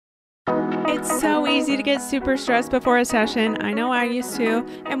It's so easy to get super stressed before a session. I know I used to.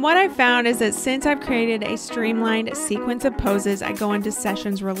 And what I've found is that since I've created a streamlined sequence of poses, I go into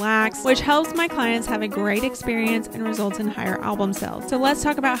sessions relaxed, which helps my clients have a great experience and results in higher album sales. So let's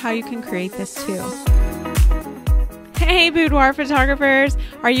talk about how you can create this too. Hey Boudoir photographers,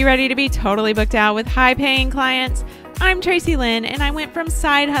 are you ready to be totally booked out with high-paying clients? I'm Tracy Lynn, and I went from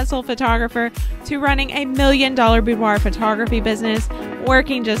side hustle photographer to running a $1 million boudoir photography business,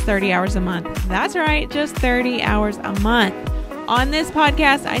 working just 30 hours a month. That's right, just 30 hours a month. On this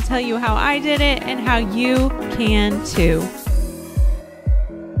podcast, I tell you how I did it and how you can too.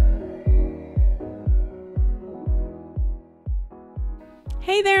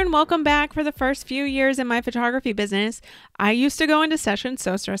 Hey there and welcome back. For the first few years in my photography business, I used to go into sessions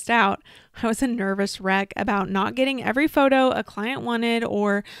so stressed out. I was a nervous wreck about not getting every photo a client wanted,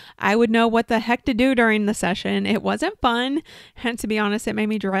 or I would know what the heck to do during the session. It wasn't fun, and to be honest, it made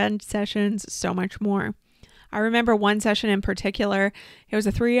me dread sessions so much more. I remember one session in particular. It was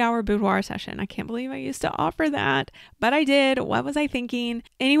a 3-hour boudoir session. I can't believe I used to offer that, but I did. What was I thinking?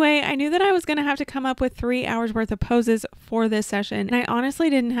 Anyway, I knew that I was going to have to come up with 3 hours worth of poses for this session, and I honestly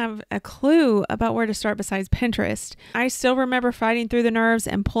didn't have a clue about where to start besides Pinterest. I still remember fighting through the nerves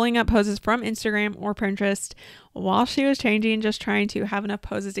and pulling up poses from Instagram or Pinterest while she was changing, just trying to have enough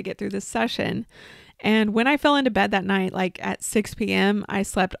poses to get through this session. And when I fell into bed that night, like at 6 p.m., I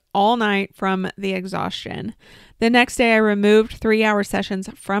slept all night from the exhaustion. The next day, I removed 3-hour sessions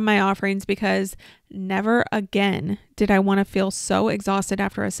from my offerings because never again did I want to feel so exhausted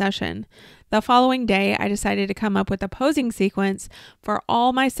after a session. The following day, I decided to come up with a posing sequence for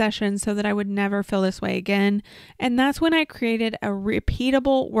all my sessions so that I would never feel this way again. And that's when I created a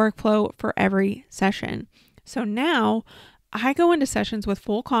repeatable workflow for every session. So now, I go into sessions with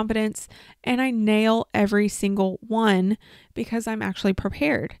full confidence and I nail every single one because I'm actually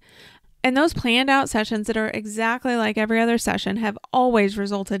prepared. And those planned out sessions that are exactly like every other session have always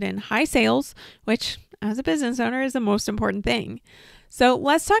resulted in high sales, which as a business owner is the most important thing. So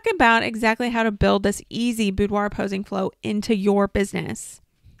let's talk about exactly how to build this easy boudoir posing flow into your business.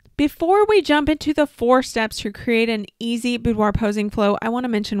 Before we jump into the 4 steps to create an easy boudoir posing flow, I want to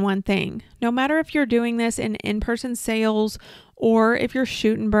mention one thing. No matter if you're doing this in-person sales or if you're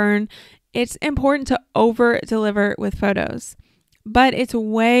shoot and burn, it's important to over-deliver with photos. But it's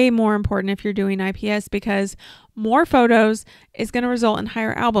way more important if you're doing IPS because more photos is going to result in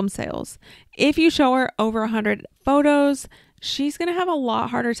higher album sales. If you show her over 100 photos, she's going to have a lot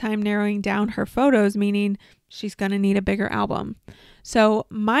harder time narrowing down her photos, meaning she's going to need a bigger album. So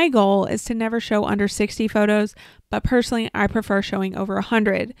my goal is to never show under 60 photos, but personally, I prefer showing over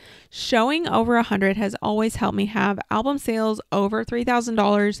 100. Showing over 100 has always helped me have album sales over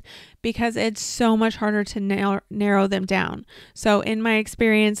 $3,000 because it's so much harder to narrow them down. So in my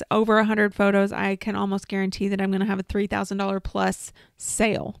experience, over 100 photos, I can almost guarantee that I'm going to have a $3,000 plus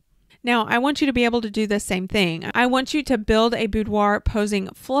sale. Now, I want you to be able to do the same thing. I want you to build a boudoir posing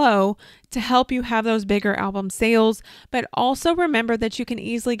flow to help you have those bigger album sales, but also remember that you can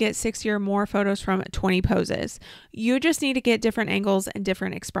easily get 60 or more photos from 20 poses. You just need to get different angles and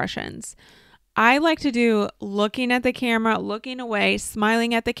different expressions. I like to do looking at the camera, looking away,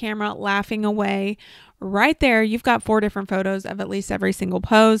 smiling at the camera, laughing away. Right there, you've got 4 different photos of at least every single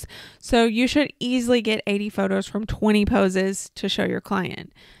pose. So you should easily get 80 photos from 20 poses to show your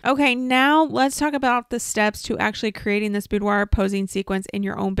client. Okay, now let's talk about the steps to actually creating this boudoir posing sequence in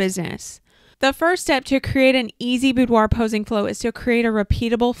your own business. The first step to create an easy boudoir posing flow is to create a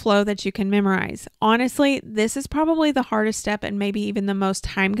repeatable flow that you can memorize. Honestly, this is probably the hardest step and maybe even the most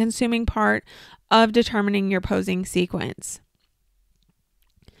time-consuming part of determining your posing sequence.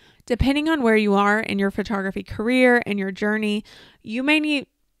 Depending on where you are in your photography career and your journey, you may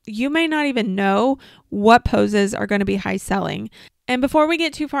not even know what poses are going to be high selling. And before we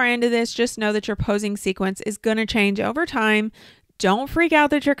get too far into this, just know that your posing sequence is going to change over time. Don't freak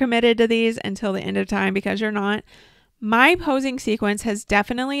out that you're committed to these until the end of time because you're not. My posing sequence has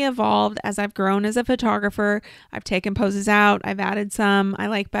definitely evolved as I've grown as a photographer. I've taken poses out. I've added some I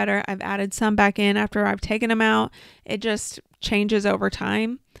like better. I've added some back in after I've taken them out. It just changes over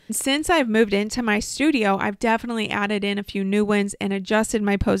time. Since I've moved into my studio, I've definitely added in a few new ones and adjusted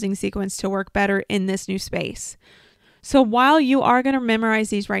my posing sequence to work better in this new space. So while you are going to memorize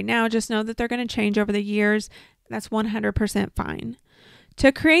these right now, just know that they're going to change over the years. That's 100% fine.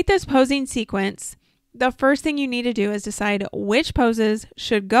 To create this posing sequence, the first thing you need to do is decide which poses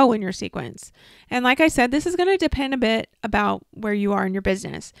should go in your sequence. And like I said, this is going to depend a bit about where you are in your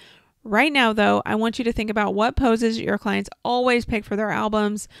business. Right now, though, I want you to think about what poses your clients always pick for their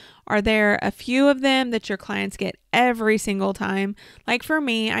albums. Are there a few of them that your clients get every single time? Like for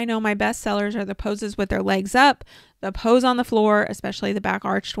me, I know my best sellers are the poses with their legs up, the pose on the floor, especially the back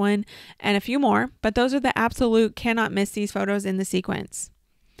arched one, and a few more, but those are the absolute cannot miss these photos in the sequence.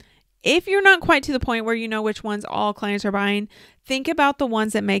 If you're not quite to the point where you know which ones all clients are buying, think about the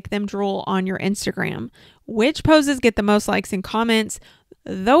ones that make them drool on your Instagram. Which poses get the most likes and comments?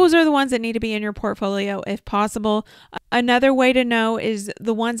 Those are the ones that need to be in your portfolio if possible. Another way to know is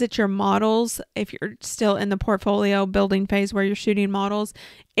the ones that your models, if you're still in the portfolio building phase where you're shooting models,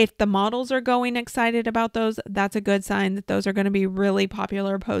 if the models are going excited about those, that's a good sign that those are going to be really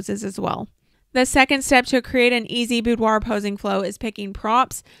popular poses as well. The second step to create an easy boudoir posing flow is picking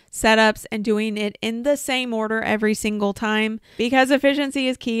props, setups, and doing it in the same order every single time, because efficiency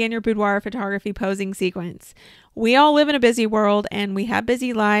is key in your boudoir photography posing sequence. We all live in a busy world and we have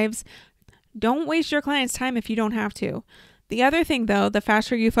busy lives. Don't waste your clients' time if you don't have to. The other thing though, the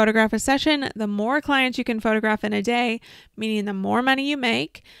faster you photograph a session, the more clients you can photograph in a day, meaning the more money you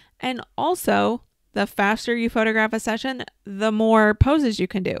make, and also the faster you photograph a session, the more poses you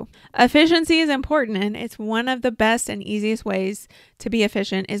can do. Efficiency is important, and it's one of the best and easiest ways to be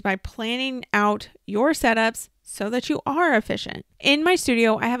efficient is by planning out your setups so that you are efficient. In my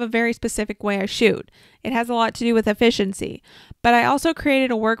studio, I have a very specific way I shoot. It has a lot to do with efficiency, but I also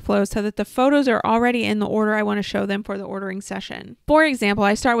created a workflow so that the photos are already in the order I want to show them for the ordering session. For example,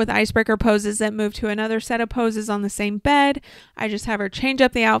 I start with icebreaker poses that move to another set of poses on the same bed. I just have her change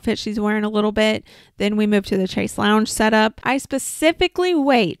up the outfit she's wearing a little bit. Then we move to the Chase Lounge setup. I specifically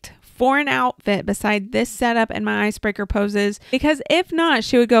wait for an outfit beside this setup and my icebreaker poses, because if not,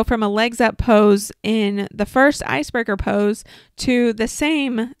 she would go from a legs up pose in the first icebreaker pose to the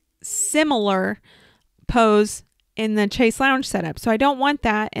same similar pose in the Chase Lounge setup. So I don't want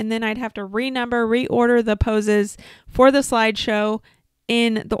that. And then I'd have to reorder the poses for the slideshow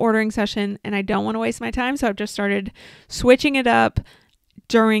in the ordering session. And I don't want to waste my time. So I've just started switching it up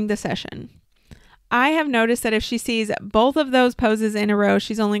during the session. I have noticed that if she sees both of those poses in a row,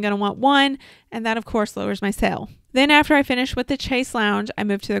 she's only going to want one, and that of course lowers my sale. Then after I finish with the Chase Lounge, I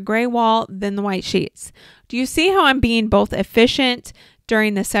move to the gray wall, then the white sheets. Do you see how I'm being both efficient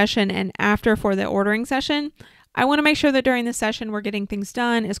during the session and after for the ordering session? I want to make sure that during the session we're getting things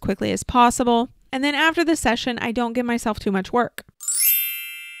done as quickly as possible, and then after the session, I don't give myself too much work.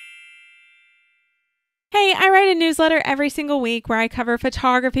 Hey, I write a newsletter every single week where I cover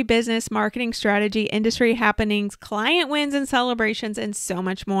photography, business, marketing strategy, industry happenings, client wins and celebrations, and so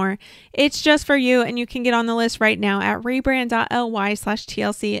much more. It's just for you, and you can get on the list right now at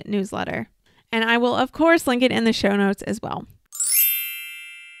rebrand.ly/TLC newsletter. And I will, of course, link it in the show notes as well.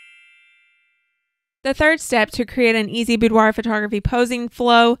 The third step to create an easy boudoir photography posing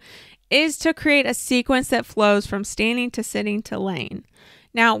flow is to create a sequence that flows from standing to sitting to laying.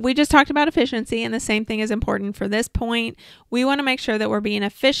 Now, we just talked about efficiency, and the same thing is important for this point. We want to make sure that we're being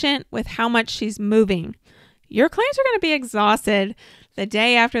efficient with how much she's moving. Your clients are going to be exhausted the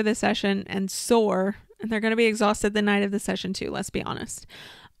day after the session and sore, and they're going to be exhausted the night of the session too, let's be honest.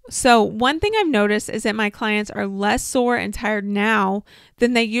 So one thing I've noticed is that my clients are less sore and tired now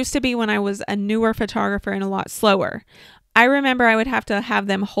than they used to be when I was a newer photographer and a lot slower. I remember I would have to have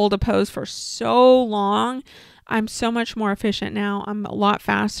them hold a pose for so long. I'm so much more efficient now. I'm a lot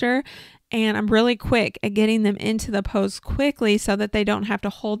faster, and I'm really quick at getting them into the pose quickly so that they don't have to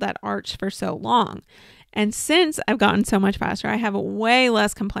hold that arch for so long. And since I've gotten so much faster, I have way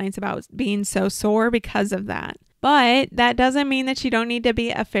less complaints about being so sore because of that. But that doesn't mean that you don't need to be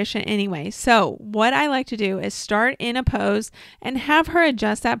efficient anyway. So what I like to do is start in a pose and have her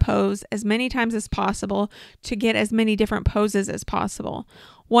adjust that pose as many times as possible to get as many different poses as possible.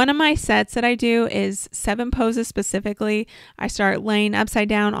 One of my sets that I do is 7 poses specifically. I start laying upside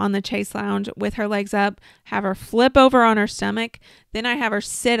down on the Chase Lounge with her legs up, have her flip over on her stomach. Then I have her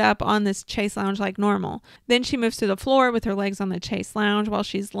sit up on this Chase Lounge like normal. Then she moves to the floor with her legs on the Chase Lounge while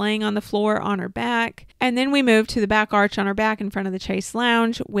she's laying on the floor on her back. And then we move to the back arch on her back in front of the Chase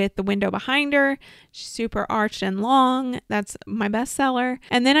Lounge with the window behind her. She's super arched and long. That's my best seller.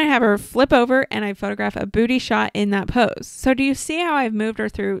 And then I have her flip over and I photograph a booty shot in that pose. So do you see how I've moved her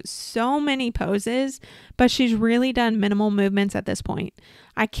through so many poses, but she's really done minimal movements at this point?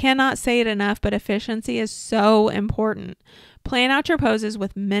 I cannot say it enough, but efficiency is so important. Plan out your poses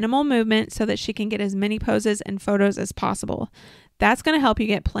with minimal movement so that she can get as many poses and photos as possible. That's going to help you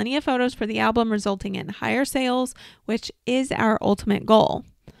get plenty of photos for the album, resulting in higher sales, which is our ultimate goal.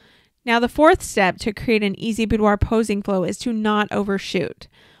 Now, the fourth step to create an easy boudoir posing flow is to not overshoot.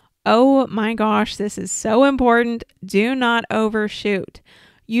 Oh my gosh, this is so important. Do not overshoot.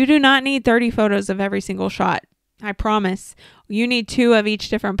 You do not need 30 photos of every single shot. I promise. You need 2 of each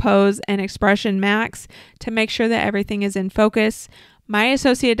different pose and expression max to make sure that everything is in focus. My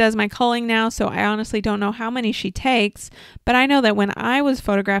associate does my culling now, so I honestly don't know how many she takes, but I know that when I was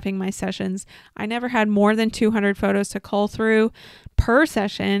photographing my sessions, I never had more than 200 photos to cull through per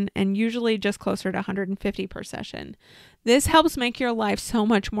session, and usually just closer to 150 per session. This helps make your life so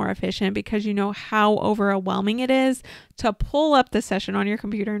much more efficient because you know how overwhelming it is to pull up the session on your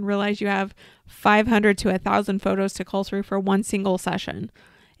computer and realize you have 500 to 1,000 photos to cull through for one single session.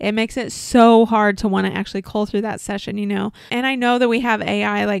 It makes it so hard to want to actually cull through that session, you know. And I know that we have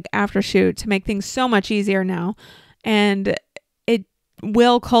AI like Aftershoot to make things so much easier now. And it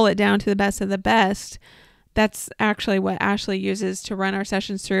will cull it down to the best of the best. That's actually what Ashley uses to run our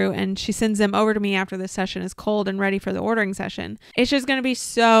sessions through. And she sends them over to me after the session is culled and ready for the ordering session. It's just going to be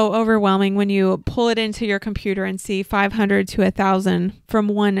so overwhelming when you pull it into your computer and see 500 to 1,000 from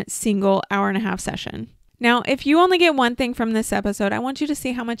one single hour-and-a-half session. Now, if you only get one thing from this episode, I want you to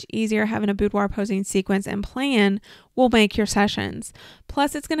see how much easier having a boudoir posing sequence and plan will make your sessions.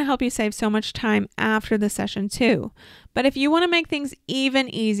 Plus, it's going to help you save so much time after the session too. But if you want to make things even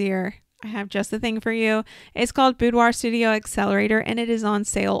easier, I have just the thing for you. It's called Boudoir Studio Accelerator, and it is on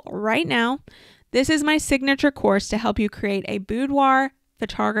sale right now. This is my signature course to help you create a boudoir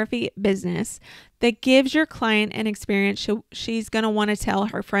photography business that gives your client an experience she's going to want to tell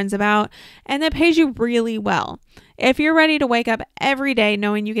her friends about and that pays you really well. If you're ready to wake up every day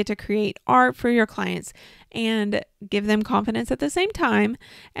knowing you get to create art for your clients and give them confidence at the same time,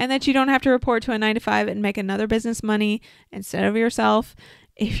 and that you don't have to report to a 9-to-5 and make another business money instead of yourself,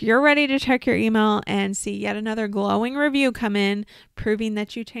 if you're ready to check your email and see yet another glowing review come in proving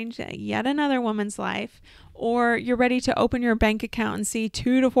that you changed yet another woman's life, or you're ready to open your bank account and see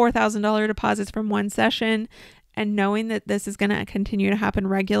 $2,000 to $4,000 deposits from one session and knowing that this is going to continue to happen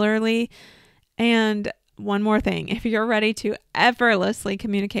regularly. And one more thing, if you're ready to effortlessly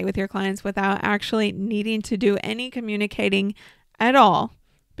communicate with your clients without actually needing to do any communicating at all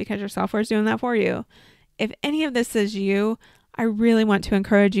because your software is doing that for you, if any of this is you, I really want to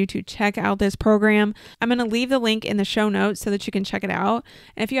encourage you to check out this program. I'm going to leave the link in the show notes so that you can check it out.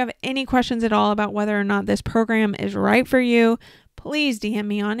 And if you have any questions at all about whether or not this program is right for you, please DM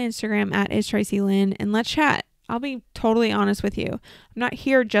me on Instagram at @IsTracyLynn and let's chat. I'll be totally honest with you. I'm not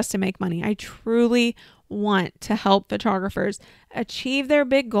here just to make money. I truly want to help photographers achieve their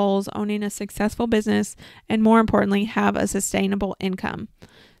big goals, owning a successful business, and more importantly, have a sustainable income.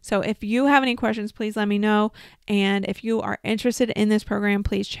 So if you have any questions, please let me know. And if you are interested in this program,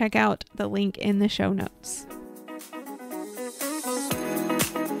 please check out the link in the show notes.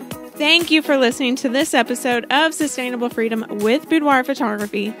 Thank you for listening to this episode of Sustainable Freedom with Boudoir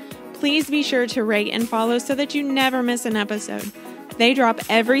Photography. Please be sure to rate and follow so that you never miss an episode. They drop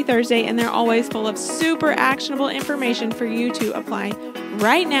every Thursday and they're always full of super actionable information for you to apply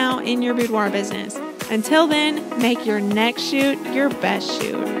right now in your boudoir business. Until then, make your next shoot your best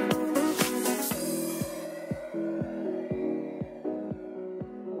shoot.